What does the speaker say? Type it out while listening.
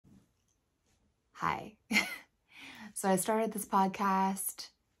Hi. So I started this podcast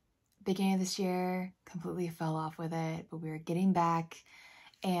beginning of this year, completely fell off with it, but we were getting back.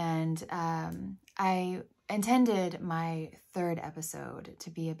 And I intended my third episode to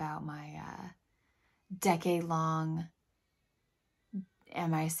be about my decade-long,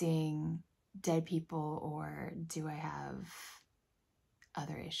 am I seeing dead people or do I have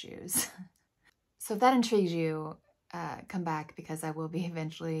other issues? So if that intrigues you, come back because I will be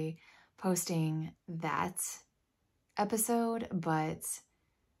eventually posting that episode. But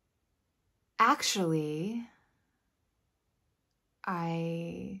actually,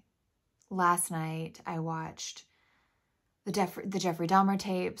 last night I watched the Jeffrey Dahmer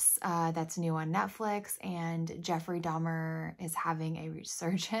tapes. That's new on Netflix, and Jeffrey Dahmer is having a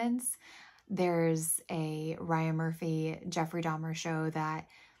resurgence. There's a Ryan Murphy Jeffrey Dahmer show that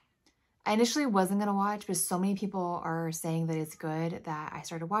I initially wasn't going to watch, but so many people are saying that it's good that I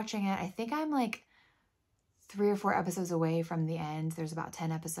started watching it. I think I'm like 3 or 4 episodes away from the end. There's about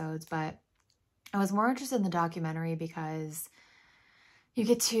 10 episodes, but I was more interested in the documentary because you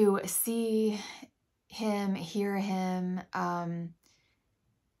get to see him, hear him.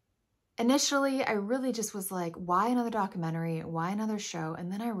 Initially, I really just was like, why another documentary? Why another show?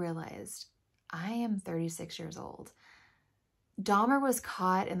 And then I realized I am 36 years old. Dahmer was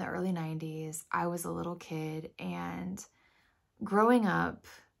caught in the early 90s. I was a little kid, and growing up,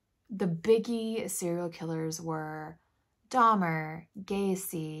 the biggie serial killers were Dahmer,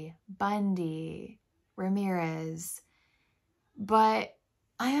 Gacy, Bundy, Ramirez. But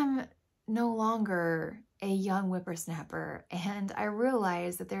I am no longer a young whippersnapper, and I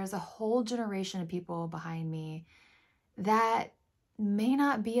realize that there's a whole generation of people behind me that may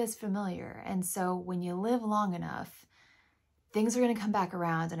not be as familiar. And so when you live long enough, things are going to come back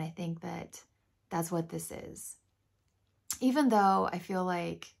around, and I think that that's what this is. Even though I feel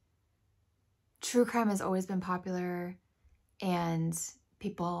like true crime has always been popular and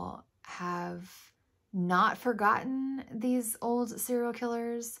people have not forgotten these old serial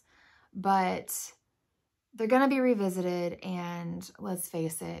killers, but they're going to be revisited, and let's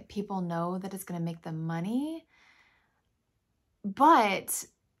face it, people know that it's going to make them money, but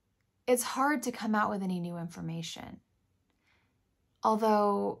it's hard to come out with any new information.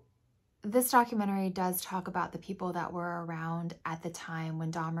 Although this documentary does talk about the people that were around at the time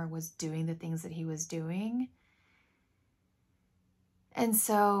when Dahmer was doing the things that he was doing. And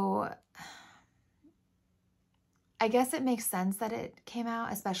so I guess it makes sense that it came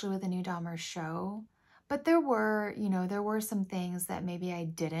out, especially with the new Dahmer show. But there were some things that maybe I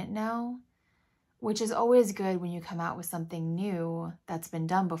didn't know, which is always good when you come out with something new that's been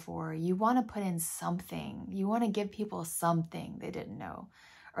done before. You want to put in something. You want to give people something they didn't know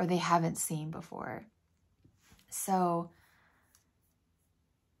or they haven't seen before. So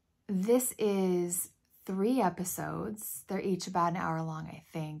this is 3 episodes. They're each about an hour long, I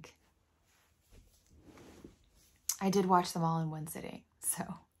think. I did watch them all in one sitting, so.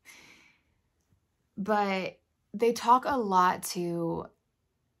 But they talk a lot to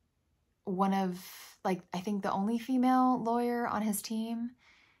one of, like, I think the only female lawyer on his team.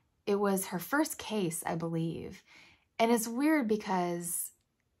 It was her first case, I believe. And it's weird because,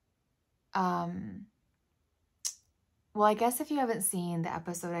 well, I guess if you haven't seen the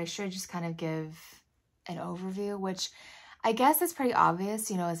episode, I should just kind of give an overview, which I guess is pretty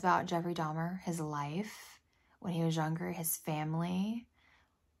obvious. You know, it's about Jeffrey Dahmer, his life when he was younger, his family,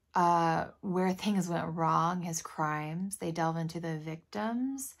 where things went wrong, his crimes. They delve into the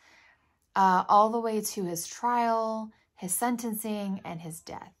victims, all the way to his trial, his sentencing, and his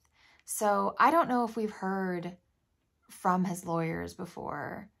death. So I don't know if we've heard from his lawyers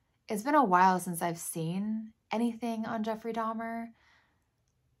before. It's been a while since I've seen anything on Jeffrey Dahmer.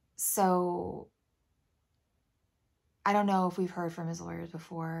 So I don't know if we've heard from his lawyers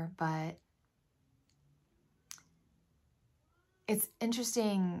before, but it's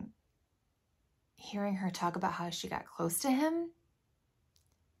interesting hearing her talk about how she got close to him,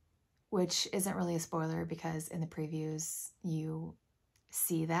 which isn't really a spoiler because in the previews you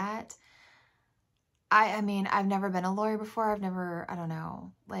see that. I mean, I've never been a lawyer before. I don't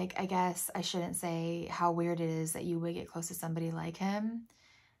know. Like, I guess I shouldn't say how weird it is that you would get close to somebody like him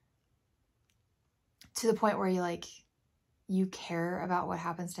to the point where you care about what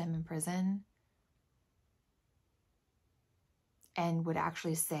happens to him in prison and would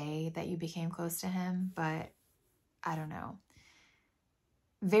actually say that you became close to him, but I don't know.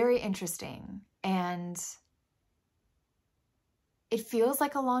 Very interesting. And it feels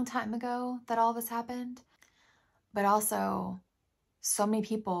like a long time ago that all this happened, but also so many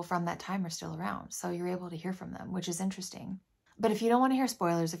people from that time are still around. So you're able to hear from them, which is interesting. But if you don't want to hear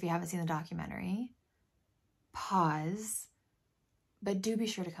spoilers, if you haven't seen the documentary, pause, but do be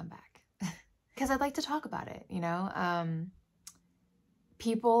sure to come back because I'd like to talk about it, you know?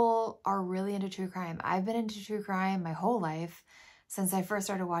 People are really into true crime. I've been into true crime my whole life since I first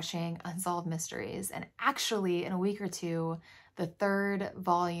started watching Unsolved Mysteries. And actually, in a week or two, the 3rd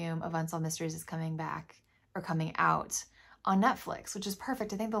volume of Unsolved Mysteries is coming out on Netflix, which is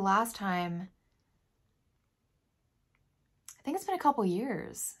perfect. I think it's been a couple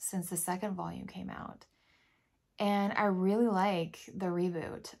years since the 2nd volume came out. And I really like the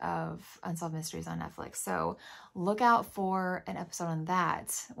reboot of Unsolved Mysteries on Netflix. So look out for an episode on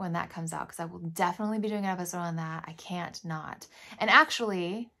that when that comes out, because I will definitely be doing an episode on that. I can't not. And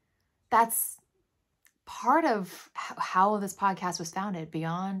actually, that's part of how this podcast was founded,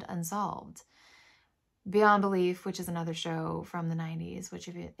 Beyond Unsolved. Beyond Belief, which is another show from the 90s, which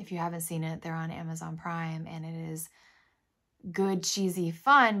if you haven't seen it, they're on Amazon Prime, and it is good, cheesy,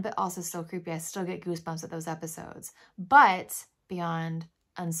 fun, but also still creepy. I still get goosebumps at those episodes. But Beyond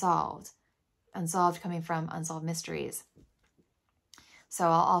Unsolved. Unsolved coming from Unsolved Mysteries. So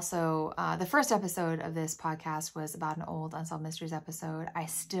I'll also, the first episode of this podcast was about an old Unsolved Mysteries episode. I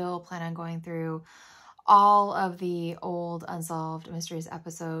still plan on going through all of the old Unsolved Mysteries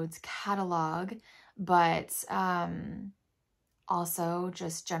episodes catalog, but also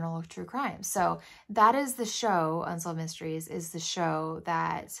just general true crime. So that is the show, Unsolved Mysteries, is the show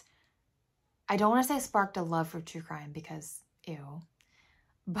that I don't want to say sparked a love for true crime because, ew,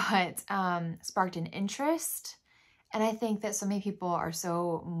 but sparked an interest. And I think that so many people are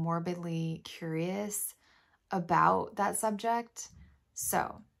so morbidly curious about that subject.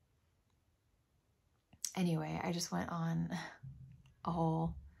 So anyway, I just went on a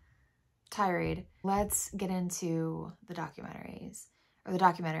whole tirade. Let's get into the documentaries or the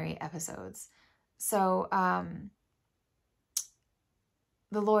documentary episodes. So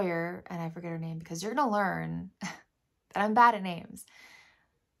the lawyer, and I forget her name because you're gonna learn that I'm bad at names,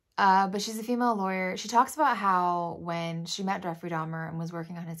 but she's a female lawyer. She talks about how when she met Jeffrey Dahmer and was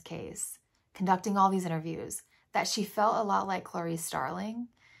working on his case, conducting all these interviews, that she felt a lot like Clarice Starling.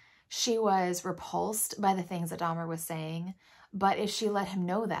 She was repulsed by the things that Dahmer was saying, but if she let him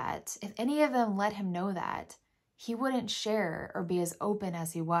know that, if any of them let him know that, he wouldn't share or be as open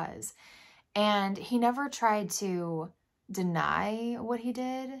as he was. And he never tried to deny what he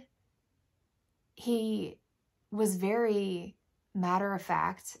did. He was very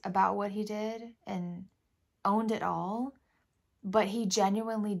matter-of-fact about what he did and owned it all, but he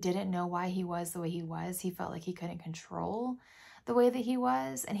genuinely didn't know why he was the way he was. He felt like he couldn't control the way that he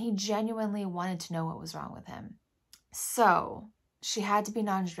was, and he genuinely wanted to know what was wrong with him. So she had to be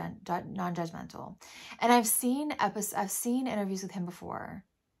non-judgmental. And I've seen interviews with him before,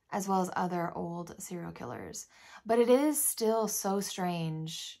 as well as other old serial killers. But it is still so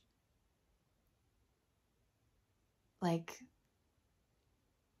strange, like,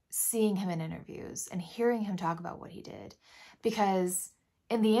 seeing him in interviews and hearing him talk about what he did. Because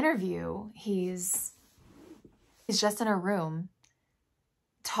in the interview, he's just in a room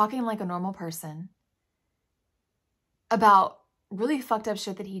talking like a normal person about really fucked up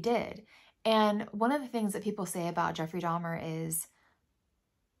shit that he did. And one of the things that people say about Jeffrey Dahmer is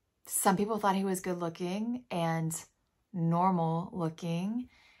some people thought he was good looking and normal looking,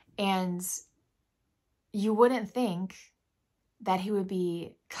 and you wouldn't think that he would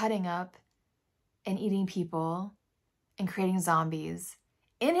be cutting up and eating people and creating zombies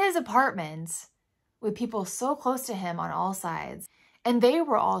in his apartment with people so close to him on all sides. And they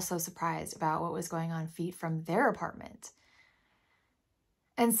were also surprised about what was going on feet from their apartment.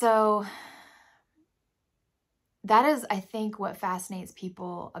 And so that is, I think, what fascinates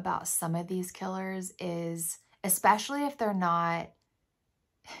people about some of these killers is, especially if they're not,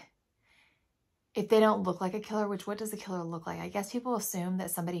 if they don't look like a killer, which what does a killer look like? I guess people assume that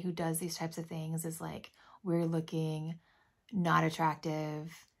somebody who does these types of things is like weird looking, not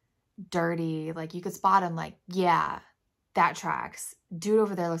attractive, dirty. Like you could spot him like, yeah, that tracks. Dude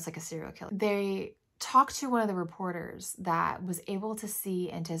over there looks like a serial killer. They talked to one of the reporters that was able to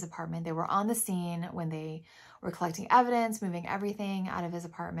see into his apartment. They were on the scene when they were collecting evidence, moving everything out of his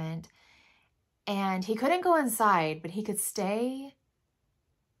apartment. And he couldn't go inside, but he could stay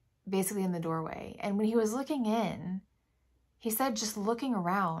basically in the doorway. And when he was looking in, he said just looking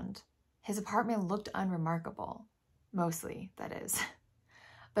around, his apartment looked unremarkable. Mostly, that is.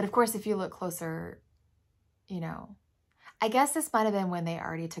 But of course, if you look closer, you know, I guess this might have been when they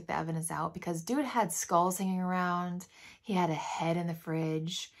already took the evidence out, because dude had skulls hanging around. He had a head in the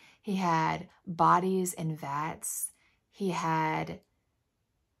fridge. He had bodies in vats. He had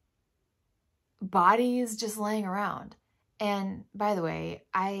bodies just laying around. And by the way,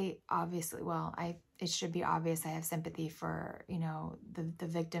 I obviously, well, it should be obvious I have sympathy for, you know, the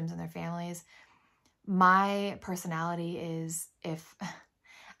victims and their families. My personality is, if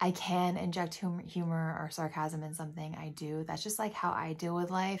I can inject humor or sarcasm in something, I do. That's just like how I deal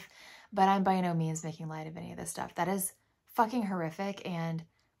with life. But I'm by no means making light of any of this stuff. That is fucking horrific, and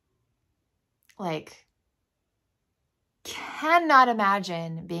like, cannot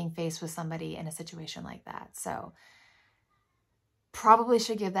imagine being faced with somebody in a situation like that. So probably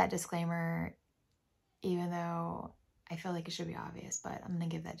should give that disclaimer, even though I feel like it should be obvious, but I'm going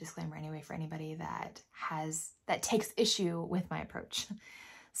to give that disclaimer anyway for anybody that takes issue with my approach.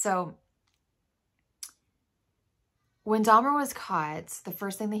 So when Dahmer was caught, the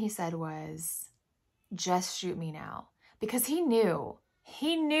first thing that he said was, just shoot me now. Because he knew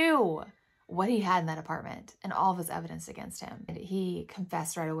what he had in that apartment and all of his evidence against him. And he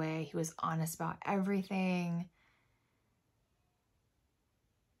confessed right away. He was honest about everything.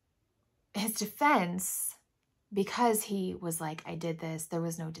 His defense, because he was like, I did this, there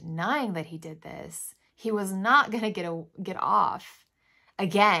was no denying that he did this. He was not going to get off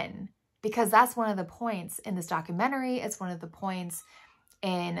again, because that's one of the points in this documentary. It's one of the points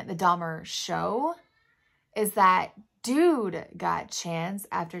in the Dahmer show, is that dude got chance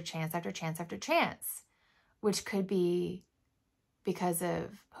after chance after chance after chance, which could be because of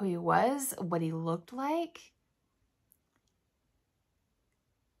who he was, what he looked like.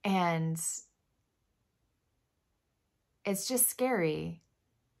 And it's just scary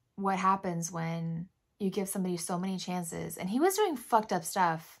what happens when you give somebody so many chances. And he was doing fucked up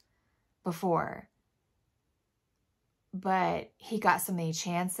stuff before, but he got so many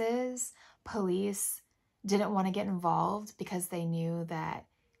chances. Police didn't want to get involved because they knew that,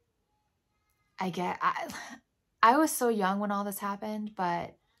 I was so young when all this happened,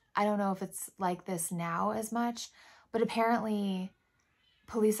 but I don't know if it's like this now as much, but apparently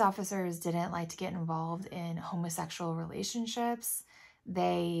police officers didn't like to get involved in homosexual relationships.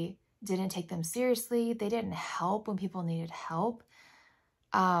 They didn't take them seriously. They didn't help when people needed help.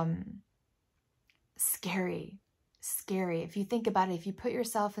 Scary. If you think about it, if you put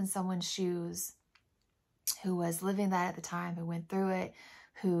yourself in someone's shoes who was living that at the time, who went through it,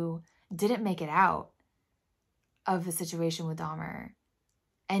 who didn't make it out of the situation with Dahmer,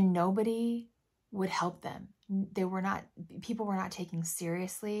 and nobody would help them. People were not taking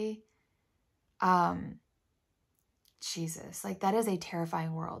seriously. Jesus, like, that is a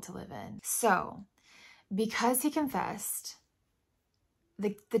terrifying world to live in. So because he confessed,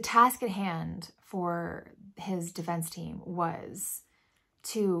 the task at hand for his defense team was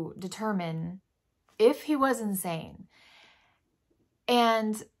to determine if he was insane.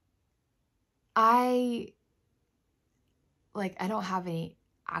 And I don't have any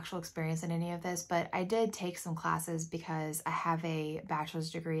actual experience in any of this, but I did take some classes because I have a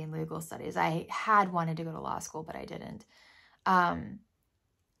bachelor's degree in legal studies. I had wanted to go to law school, but I didn't.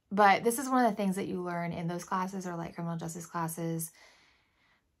 But this is one of the things that you learn in those classes, or like criminal justice classes.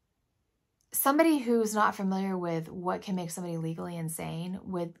 Somebody who's not familiar with what can make somebody legally insane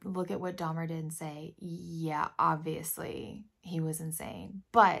would look at what Dahmer did and say, yeah, obviously he was insane.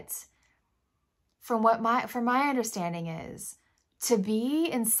 But from my understanding is, to be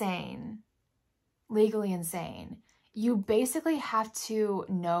insane, legally insane, you basically have to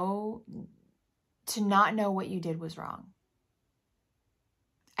not know what you did was wrong.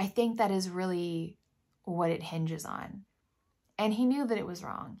 I think that is really what it hinges on. And he knew that it was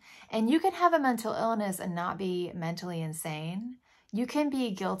wrong. And you can have a mental illness and not be mentally insane. You can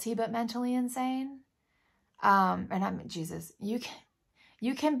be guilty but mentally insane. Or not, Jesus. You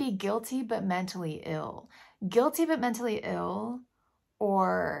can be guilty but mentally ill. Guilty but mentally ill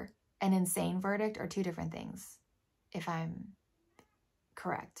or an insane verdict are two different things, if I'm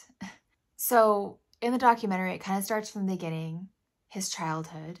correct. So in the documentary, it kind of starts from the beginning, his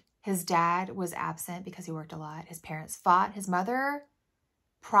childhood. His dad was absent because he worked a lot. His parents fought. His mother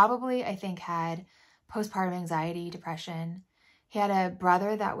probably, I think, had postpartum anxiety, depression. He had a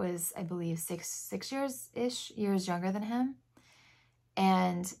brother that was, I believe, six years younger than him,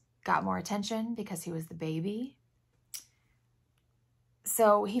 and got more attention because he was the baby.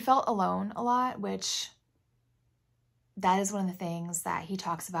 So he felt alone a lot, which that is one of the things that he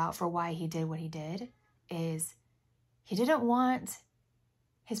talks about for why he did what he did, is he didn't want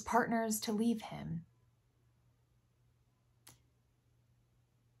his partners to leave him.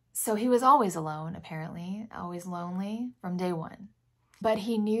 So he was always alone, apparently, always lonely from day one. But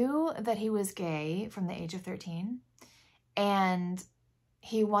he knew that he was gay from the age of 13, and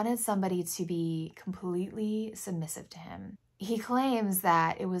he wanted somebody to be completely submissive to him. He claims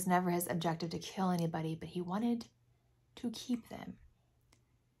that it was never his objective to kill anybody, but he wanted to keep them.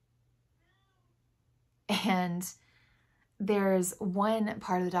 And there's one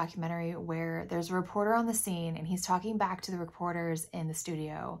part of the documentary where there's a reporter on the scene and he's talking back to the reporters in the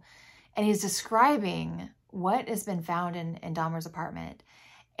studio, and he's describing what has been found in Dahmer's apartment.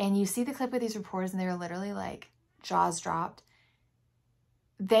 And you see the clip with these reporters and they were literally like jaws dropped.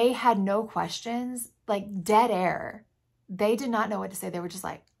 They had no questions, like dead air. They did not know what to say. They were just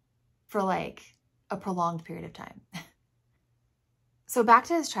like, for like a prolonged period of time. So back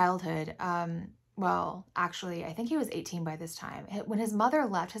to his childhood. Well, actually, I think he was 18 by this time. When his mother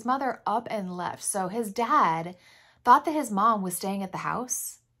left, his mother up and left. So his dad thought that his mom was staying at the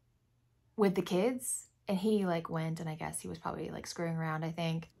house with the kids. And he like went, and I guess he was probably like screwing around, I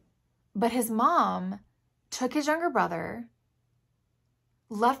think. But his mom took his younger brother,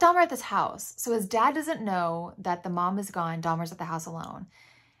 left Dahmer at this house. So his dad doesn't know that the mom is gone. Dahmer's at the house alone.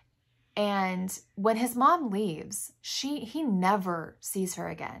 And when his mom leaves, he never sees her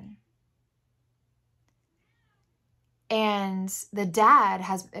again. And the dad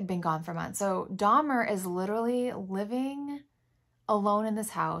has been gone for months. So Dahmer is literally living alone in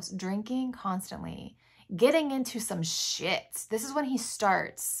this house, drinking constantly, getting into some shit. This is when he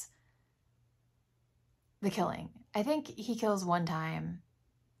starts the killing. I think he kills one time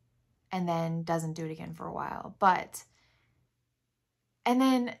and then doesn't do it again for a while. And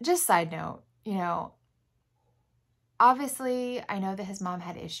then just side note, you know, obviously I know that his mom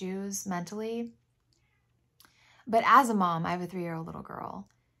had issues mentally. But as a mom, I have a 3-year-old little girl.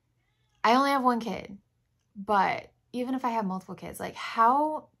 I only have one kid. But even if I have multiple kids, like,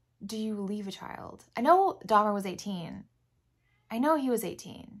 how do you leave a child? I know Dahmer was 18. I know he was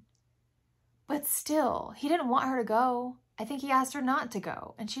 18. But still, he didn't want her to go. I think he asked her not to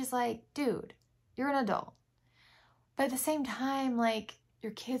go. And she's like, dude, you're an adult. But at the same time, like,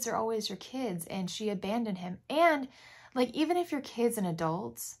 your kids are always your kids. And she abandoned him. And, like, even if your kid's an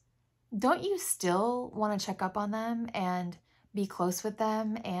adult, don't you still want to check up on them and be close with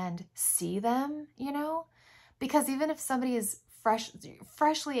them and see them, you know? Because even if somebody is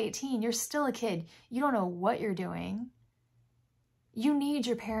freshly 18, you're still a kid. You don't know what you're doing. You need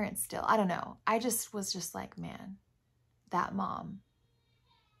your parents still. I don't know. I just was just like, man, that mom.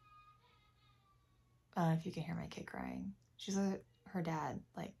 I don't know if you can hear my kid crying. She's with her dad,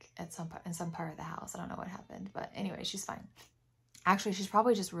 like in some part of the house. I don't know what happened, but anyway, she's fine. Actually, she's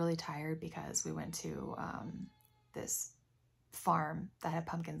probably just really tired because we went to this farm that had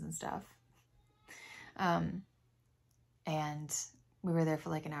pumpkins and stuff. And we were there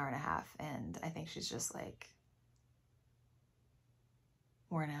for like an hour and a half, and I think she's just like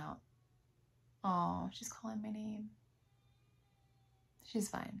worn out. Oh, she's calling my name. She's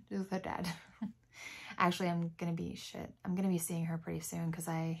fine. She's with her dad. Actually, I'm gonna be seeing her pretty soon because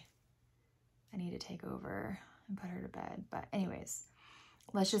I need to take over and put her to bed. But anyways,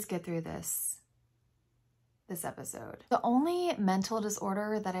 let's just get through this episode. The only mental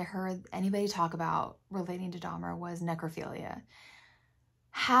disorder that I heard anybody talk about relating to Dahmer was necrophilia.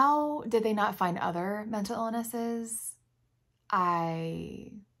 How did they not find other mental illnesses?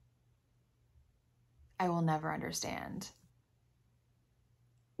 I will never understand.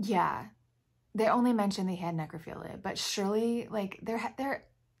 Yeah, they only mentioned they had necrophilia, but surely, like, their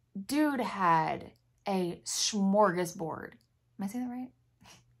dude had a smorgasbord. Am I saying that right?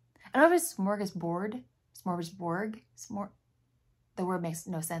 I don't know if it's smorgasbord, the word makes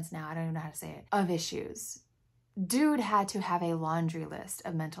no sense now. I don't even know how to say it. Of issues. Dude had to have a laundry list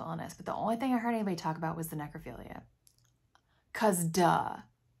of mental illness, but the only thing I heard anybody talk about was the necrophilia. 'Cause duh.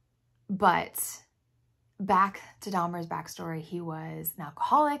 But back to Dahmer's backstory, he was an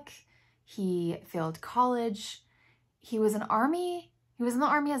alcoholic. He failed college. He was in the army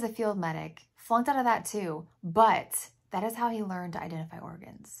as a field medic, flunked out of that too, but that is how he learned to identify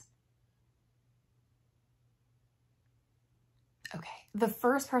organs. Okay, the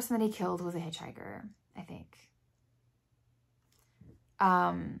first person that he killed was a hitchhiker, I think.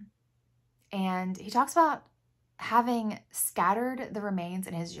 And he talks about having scattered the remains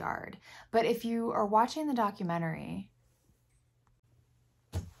in his yard. But if you are watching the documentary,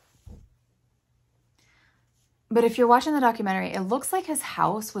 it looks like his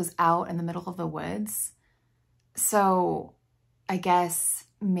house was out in the middle of the woods. So I guess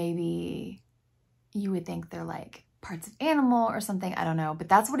maybe you would think they're like parts of animal or something. I don't know. But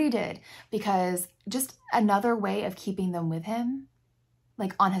that's what he did, because just another way of keeping them with him,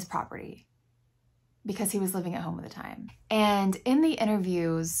 like on his property, because he was living at home at the time. And in the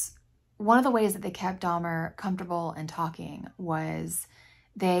interviews, one of the ways that they kept Dahmer comfortable and talking was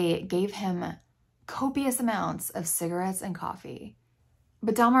they gave him copious amounts of cigarettes and coffee.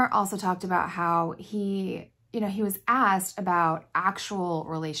 But Dahmer also talked about how he he was asked about actual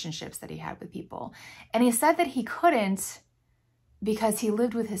relationships that he had with people. And he said that he couldn't because he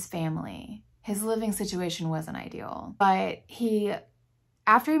lived with his family. His living situation wasn't ideal. But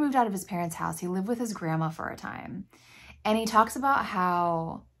after he moved out of his parents' house, he lived with his grandma for a time. And he talks about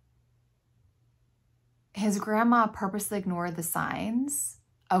how his grandma purposely ignored the signs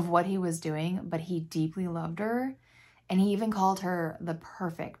of what he was doing, but he deeply loved her. And he even called her the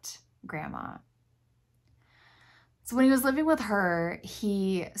perfect grandma. So when he was living with her,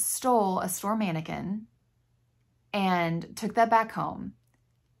 he stole a store mannequin and took that back home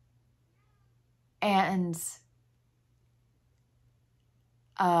and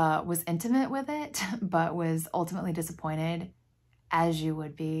was intimate with it, but was ultimately disappointed, as you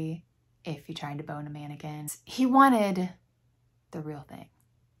would be if you're trying to bone a mannequin. He wanted the real thing.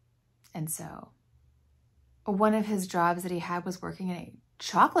 And so one of his jobs that he had was working in a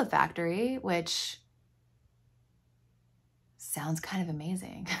chocolate factory, which sounds kind of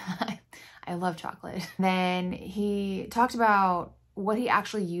amazing. I love chocolate. Then he talked about what he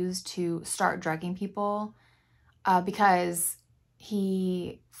actually used to start drugging people because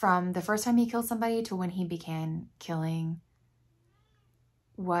from the first time he killed somebody to when he began killing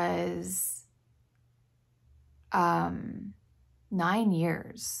was 9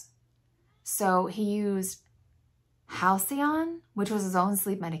 years. So he used Halcyon, which was his own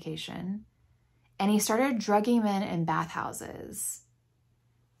sleep medication, and he started drugging men in bathhouses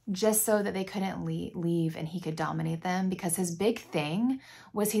just so that they couldn't leave and he could dominate them, because his big thing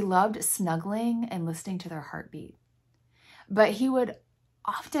was he loved snuggling and listening to their heartbeat. But he would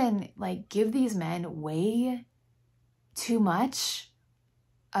often give these men way too much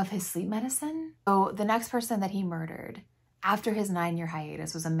of his sleep medicine. So the next person that he murdered after his 9-year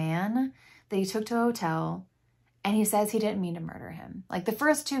hiatus was a man that he took to a hotel, and he says he didn't mean to murder him. The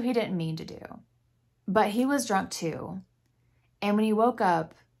first 2 he didn't mean to do. But he was drunk too. And when he woke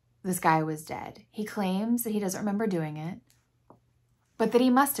up, this guy was dead. He claims that he doesn't remember doing it, but that he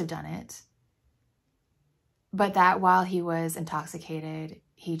must have done it. But that while he was intoxicated,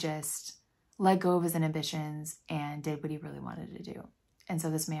 he just let go of his inhibitions and did what he really wanted to do. And so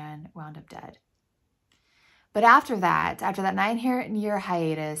this man wound up dead. But after that 9-year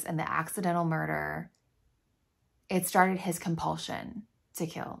hiatus and the accidental murder, it started his compulsion to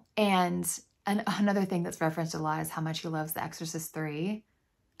kill. And another thing that's referenced a lot is how much he loves The Exorcist 3.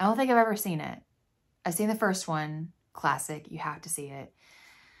 I don't think I've ever seen it. I've seen the first one, classic, you have to see it.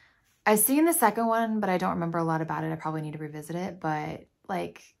 I've seen the second one, but I don't remember a lot about it. I probably need to revisit it, but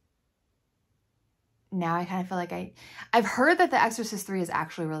now I kind of feel like I've heard that The Exorcist 3 is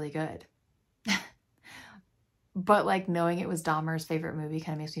actually really good. But knowing it was Dahmer's favorite movie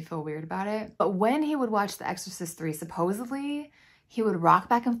kind of makes me feel weird about it. But when he would watch The Exorcist 3, supposedly he would rock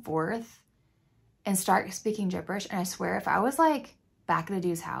back and forth and start speaking gibberish. And I swear, if I was back at a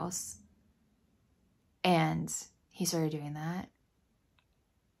dude's house and he started doing that,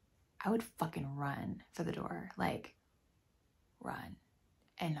 I would fucking run for the door. Run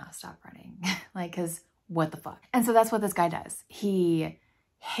and not stop running. Cause what the fuck? And so that's what this guy does. He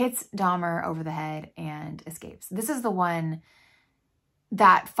hits Dahmer over the head and escapes. This is the one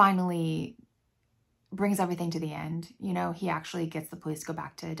that finally brings everything to the end. He actually gets the police to go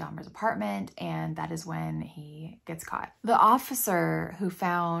back to Dahmer's apartment, and that is when he gets caught. The officer who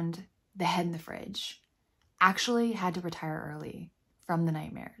found the head in the fridge actually had to retire early from the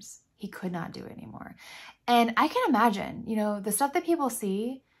nightmares. He could not do it anymore. And I can imagine, the stuff that people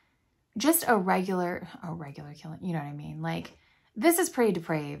see, just a regular killing, you know what I mean? This is pretty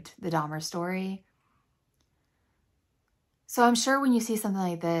depraved, the Dahmer story. So I'm sure when you see something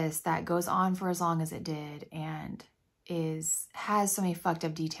like this that goes on for as long as it did and has so many fucked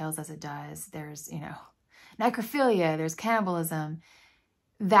up details as it does, there's, necrophilia, there's cannibalism,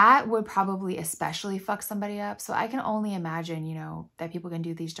 that would probably especially fuck somebody up. So I can only imagine, that people can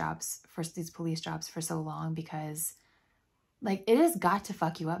do these police jobs for so long, because it has got to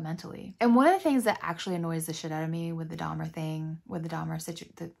fuck you up mentally. And one of the things that actually annoys the shit out of me with the Dahmer thing, with the Dahmer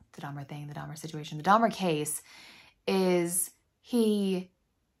situation, the Dahmer case, is he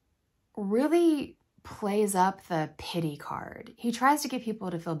really plays up the pity card. He tries to get people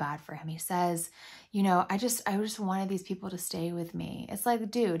to feel bad for him. He says, I just wanted these people to stay with me. It's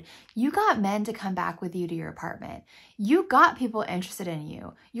dude, you got men to come back with you to your apartment. You got people interested in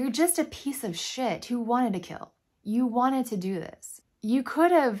you. You're just a piece of shit who wanted to kill. You wanted to do this. You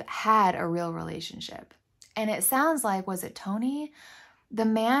could have had a real relationship. And it sounds like, was it Tony? The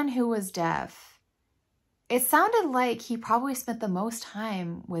man who was deaf. It sounded like he probably spent the most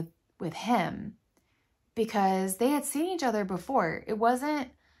time with him, because they had seen each other before. It wasn't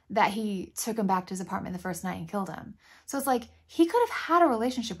that he took him back to his apartment the first night and killed him. So it's like, he could have had a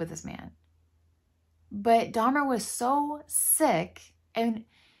relationship with this man. But Dahmer was so sick, and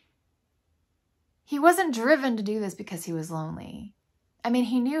he wasn't driven to do this because he was lonely. I mean,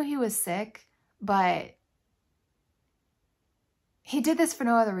 he knew he was sick, but he did this for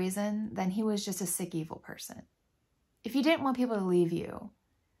no other reason than he was just a sick, evil person. If you didn't want people to leave you,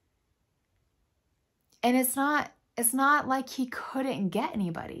 and it's not like he couldn't get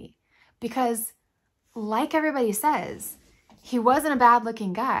anybody, because like everybody says, he wasn't a bad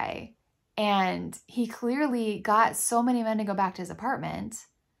looking guy, and he clearly got so many men to go back to his apartment.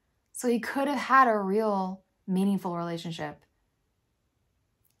 So he could have had a real meaningful relationship.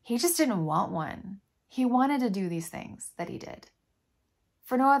 He just didn't want one. He wanted to do these things that he did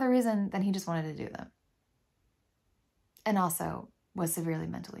for no other reason than he just wanted to do them. And also was severely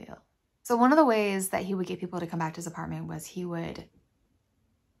mentally ill. So one of the ways that he would get people to come back to his apartment was he would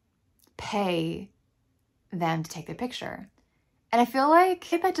pay them to take their picture. And I feel like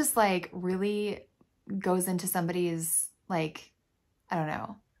that just like really goes into somebody's like, I don't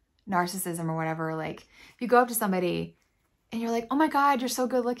know, narcissism or whatever. Like if you go up to somebody and you're like, oh my God, you're so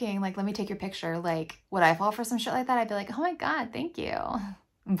good looking. Like, let me take your picture. Like, would I fall for some shit like that? I'd be like, oh my God, thank you.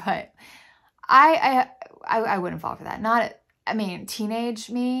 But I wouldn't fall for that. I mean, teenage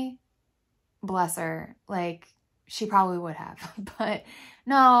me, bless her. Like, she probably would have. But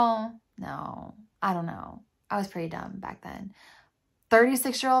no, I don't know. I was pretty dumb back then.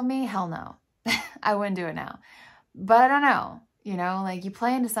 36-year-old me, hell no. I wouldn't do it now. But I don't know. You know, like you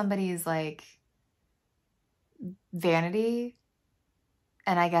play into somebody's like vanity.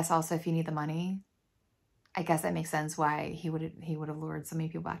 And I guess also if you need the money, I guess that makes sense why he would have lured so many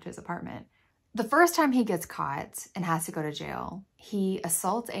people back to his apartment. The first time he gets caught and has to go to jail, he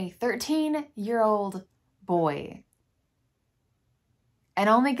assaults a 13-year-old boy and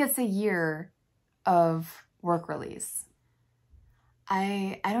only gets a year of work release.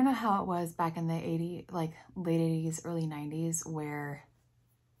 I don't know how it was back in the late 80s, early 90s, where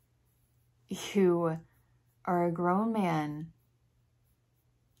you are a grown man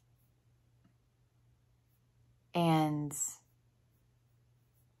and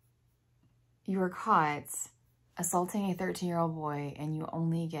you were caught assaulting a 13-year-old boy and you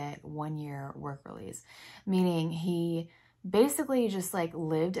only get 1 year work release, meaning he basically just like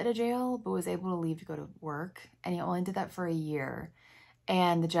lived at a jail but was able to leave to go to work, and he only did that for a year.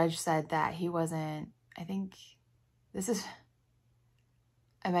 And the judge said that he wasn't, I think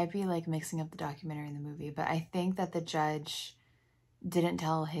I might be like mixing up the documentary and the movie, but I think that the judge didn't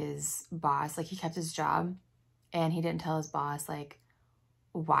tell his boss, like he kept his job and he didn't tell his boss like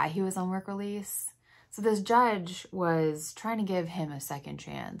why he was on work release. So this judge was trying to give him a second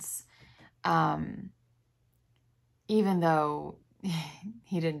chance, even though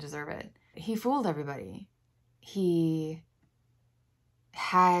he didn't deserve it. He fooled everybody. He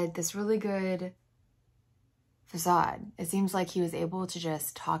had this really good facade. It seems like he was able to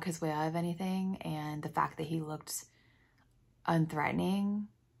just talk his way out of anything, and the fact that he looked unthreatening,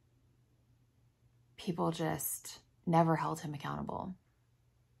 people just never held him accountable.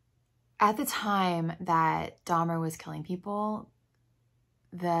 At the time that Dahmer was killing people,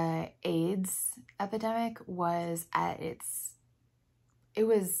 the AIDS epidemic was at its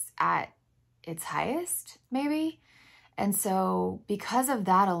highest, maybe. And so because of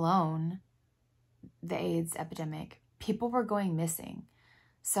that alone, the AIDS epidemic, people were going missing.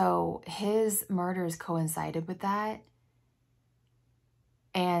 So his murders coincided with that.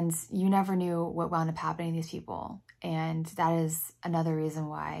 And you never knew what wound up happening to these people. And that is another reason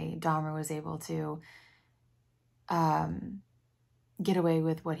why Dahmer was able to get away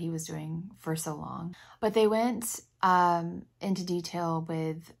with what he was doing for so long. But they went into detail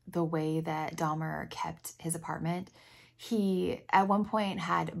with the way that Dahmer kept his apartment. He, at one point,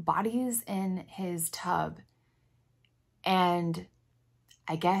 had bodies in his tub. And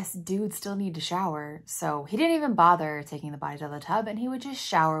I guess dudes still need to shower. So he didn't even bother taking the bodies out of the tub, and he would just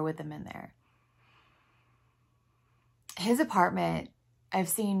shower with them in there. His apartment, I've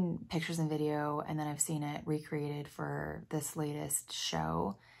seen pictures and video, and then I've seen it recreated for this latest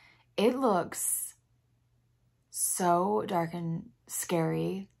show. It looks so dark and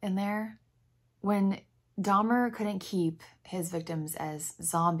scary in there. When Dahmer couldn't keep his victims as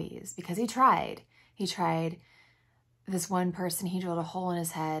zombies, because he tried. This one person, he drilled a hole in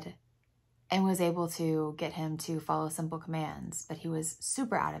his head and was able to get him to follow simple commands, but he was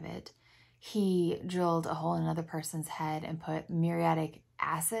super out of it. He drilled a hole in another person's head and put muriatic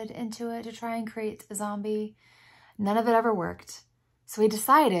acid into it to try and create a zombie. None of it ever worked. So he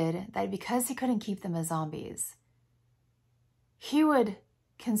decided that because he couldn't keep them as zombies, he would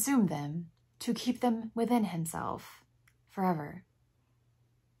consume them to keep them within himself forever.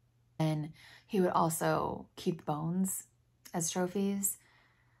 And he would also keep bones as trophies.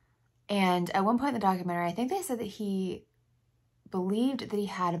 And at one point in the documentary, I think they said that he believed that he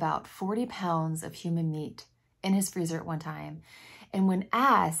had about 40 pounds of human meat in his freezer at one time. And when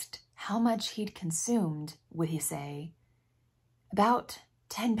asked how much he'd consumed, would he say, about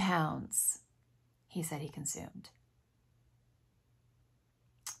 10 pounds, he said he consumed.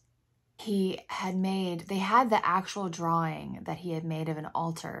 They had the actual drawing that he had made of an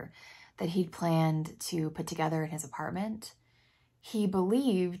altar that he'd planned to put together in his apartment. He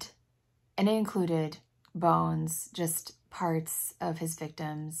believed, and it included bones, just parts of his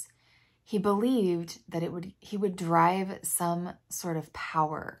victims. He believed that he would derive some sort of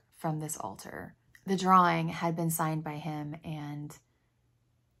power from this altar. The drawing had been signed by him, and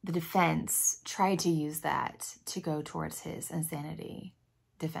the defense tried to use that to go towards his insanity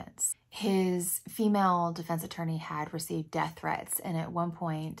defense. His female defense attorney had received death threats, and at one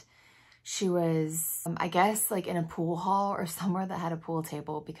point she was, I guess, like in a pool hall or somewhere that had a pool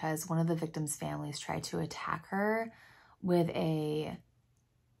table, because one of the victims' families tried to attack her with a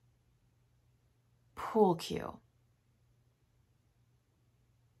pool cue.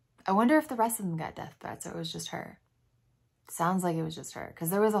 I wonder if the rest of them got death threats or it was just her. Sounds like it was just her, because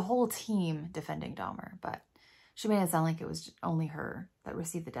there was a whole team defending Dahmer, but she made it sound like it was only her that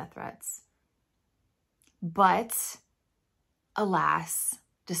received the death threats. But alas,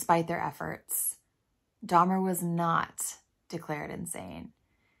 despite their efforts, Dahmer was not declared insane.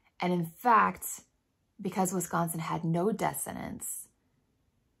 And in fact, because Wisconsin had no death sentence,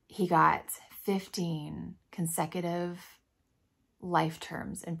 he got 15 consecutive life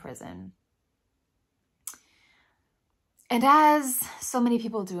terms in prison. And as so many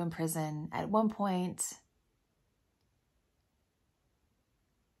people do in prison, at one point,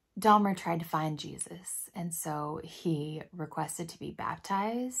 Dahmer tried to find Jesus. And so he requested to be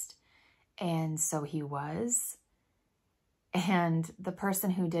baptized. And so he was. And the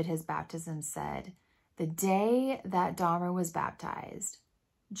person who did his baptism said, the day that Dahmer was baptized,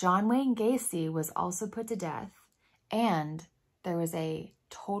 John Wayne Gacy was also put to death, and there was a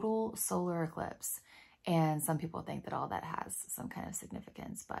total solar eclipse. And some people think that all that has some kind of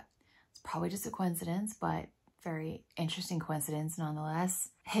significance, but it's probably just a coincidence, but very interesting coincidence nonetheless.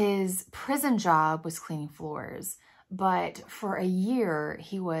 His prison job was cleaning floors, but for a year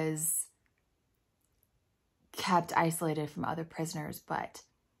he was kept isolated from other prisoners. But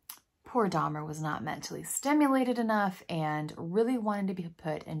poor Dahmer was not mentally stimulated enough and really wanted to be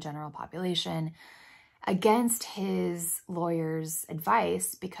put in general population against his lawyer's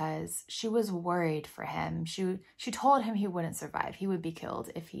advice, because she was worried for him. She told him he wouldn't survive. He would be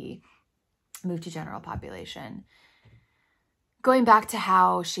killed if he moved to general population. Going back to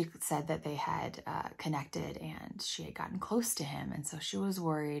how she said that they had connected and she had gotten close to him, and so she was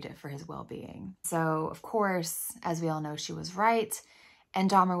worried for his well-being. So, of course, as we all know, she was right, and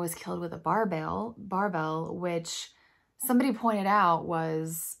Dahmer was killed with a barbell, which somebody pointed out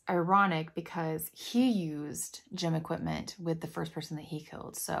was ironic because he used gym equipment with the first person that he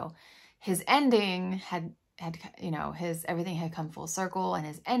killed. So his ending had you know, everything had come full circle, and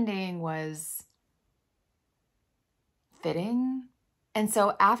his ending was fitting. And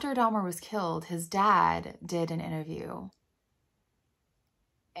so after Dahmer was killed, his dad did an interview.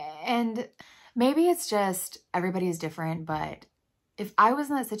 And maybe it's just everybody's different, but if I was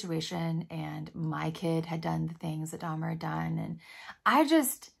in that situation and my kid had done the things that Dahmer had done, and I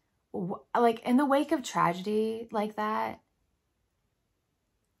just, like, in the wake of tragedy like that,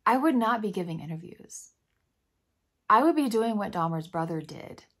 I would not be giving interviews. I would be doing what Dahmer's brother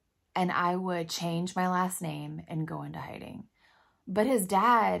did, and I would change my last name and go into hiding. But his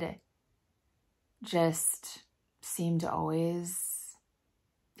dad just seemed to always,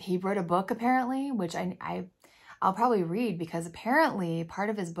 he wrote a book apparently, which I'll probably read, because apparently part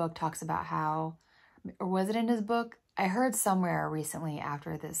of his book talks about how, or was it in his book? I heard somewhere recently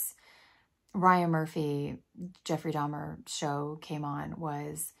after this Ryan Murphy, Jeffrey Dahmer show came on,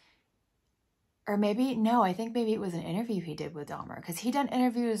 was, or maybe, no, I think maybe it was an interview he did with Dahmer, because he done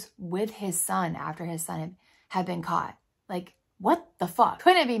interviews with his son after his son had been caught. Like, what the fuck?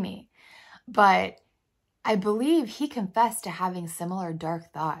 Couldn't it be me? But I believe he confessed to having similar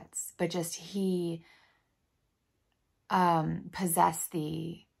dark thoughts, but just he possessed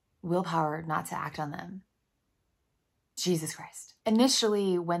the willpower not to act on them. Jesus Christ.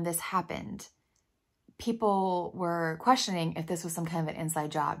 Initially, when this happened, people were questioning if this was some kind of an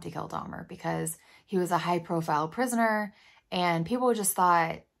inside job to kill Dahmer, because he was a high-profile prisoner, and people just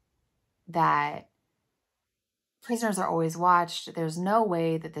thought that prisoners are always watched. There's no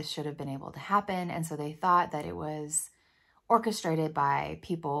way that this should have been able to happen. And so they thought that it was orchestrated by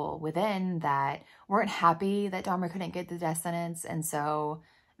people within that weren't happy that Dahmer couldn't get the death sentence. And so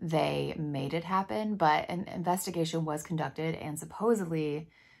they made it happen. But an investigation was conducted, and supposedly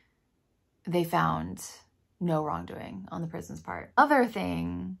they found no wrongdoing on the prison's part. Other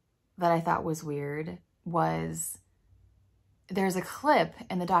thing that I thought was weird was there's a clip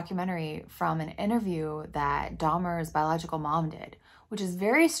in the documentary from an interview that Dahmer's biological mom did, which is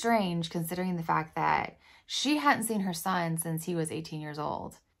very strange considering the fact that she hadn't seen her son since he was 18 years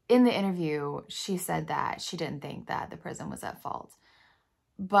old. In the interview, she said that she didn't think that the prison was at fault.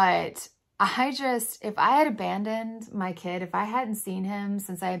 But if I had abandoned my kid, if I hadn't seen him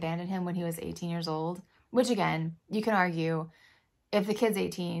since I abandoned him when he was 18 years old, which again, you can argue, if the kid's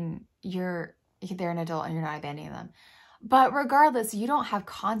 18, they're an adult and you're not abandoning them. But regardless, you don't have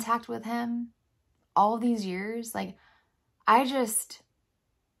contact with him all these years. Like, I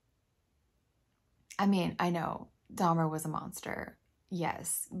know Dahmer was a monster,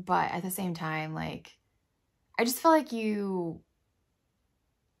 yes. But at the same time, like, I just feel like you're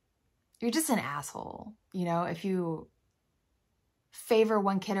just an asshole, you know? If you favor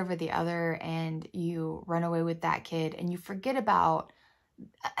one kid over the other and you run away with that kid and you forget about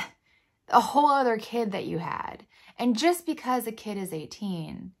a whole other kid that you had. And just because a kid is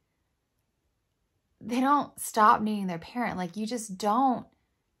 18, they don't stop needing their parent. Like, you just don't,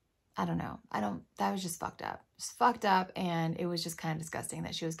 I don't know. That was just fucked up. Just fucked up. And it was just kind of disgusting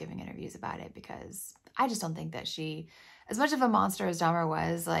that she was giving interviews about it, because I just don't think that she, as much of a monster as Dahmer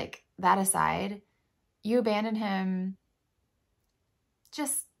was, like, that aside, you abandoned him,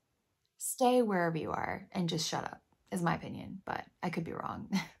 just stay wherever you are and just shut up, is my opinion, but I could be wrong.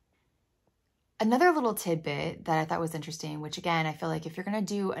 Another little tidbit that I thought was interesting, which again, I feel like if you're going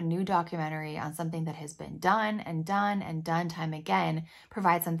to do a new documentary on something that has been done and done and done time again,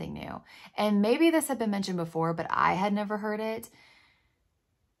 provide something new. And maybe this had been mentioned before, but I had never heard it.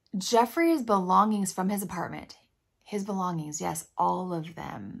 Jeffrey's belongings from his apartment, his belongings, yes, all of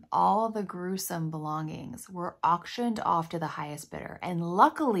them, all the gruesome belongings were auctioned off to the highest bidder. And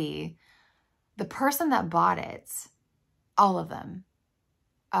luckily, the person that bought it, all of them,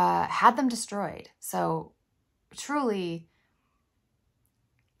 had them destroyed. So truly,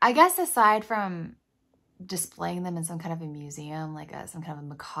 I guess aside from displaying them in some kind of a museum, like some kind of a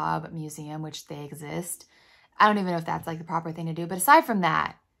macabre museum, which they exist, I don't even know if that's like the proper thing to do. But aside from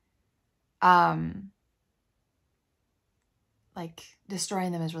that, like,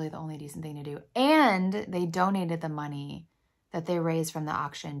 destroying them is really the only decent thing to do. And they donated the money that they raised from the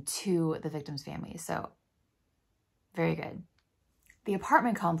auction to the victims' families. So very good. The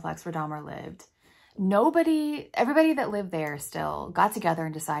apartment complex where Dahmer lived, everybody that lived there still got together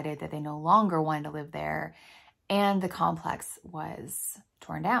and decided that they no longer wanted to live there, and the complex was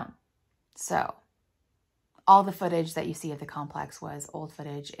torn down. So all the footage that you see of the complex was old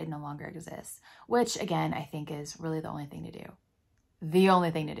footage. It no longer exists, which again, I think is really the only thing to do. The only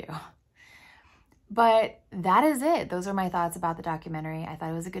thing to do. But that is it. Those are my thoughts about the documentary. I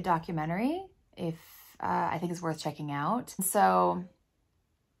thought it was a good documentary. I think it's worth checking out. So,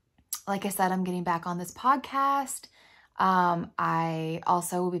 like I said, I'm getting back on this podcast. I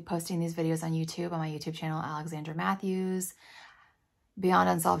also will be posting these videos on YouTube, on my YouTube channel, Alexandra Matthews. Beyond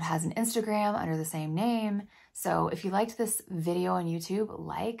Unsolved has an Instagram under the same name. So if you liked this video on YouTube,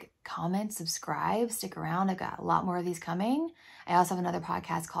 like, comment, subscribe, stick around. I've got a lot more of these coming. I also have another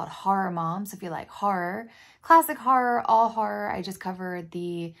podcast called Horror Mom. So if you like horror, classic horror, all horror, I just covered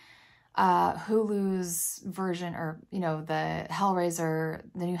the Hulu's version, or, you know, the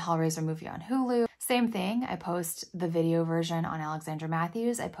new Hellraiser movie on Hulu. Same thing. I post the video version on Alexandra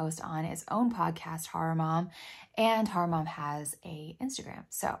Matthews. I post on its own podcast, Horror Mom, and Horror Mom has a Instagram.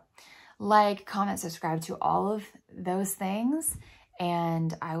 So like, comment, subscribe to all of those things,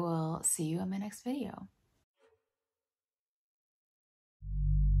 and I will see you in my next video.